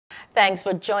Thanks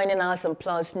for joining us on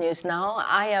Plus News Now.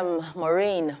 I am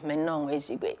Maureen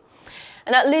Menong-Ezigwe.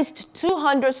 And at least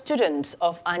 200 students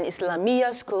of an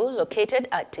Islamiyya school located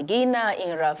at Tegina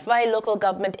in Rafi local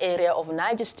government area of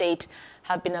Niger State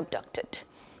have been abducted.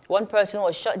 One person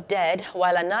was shot dead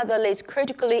while another lays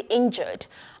critically injured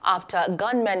after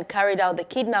gunmen carried out the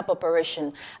kidnap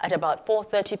operation at about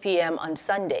 4:30 p.m. on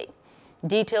Sunday.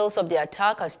 Details of the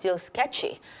attack are still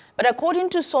sketchy, but according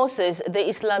to sources, the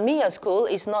Islamiyya school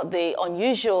is not the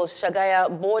unusual Shagaya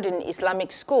boarding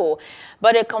Islamic school,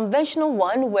 but a conventional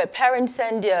one where parents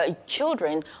send their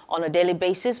children on a daily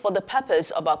basis for the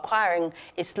purpose of acquiring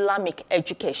Islamic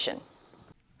education.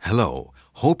 Hello,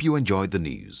 hope you enjoyed the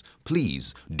news.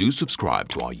 Please do subscribe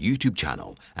to our YouTube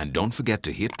channel and don't forget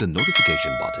to hit the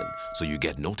notification button so you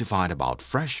get notified about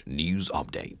fresh news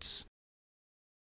updates.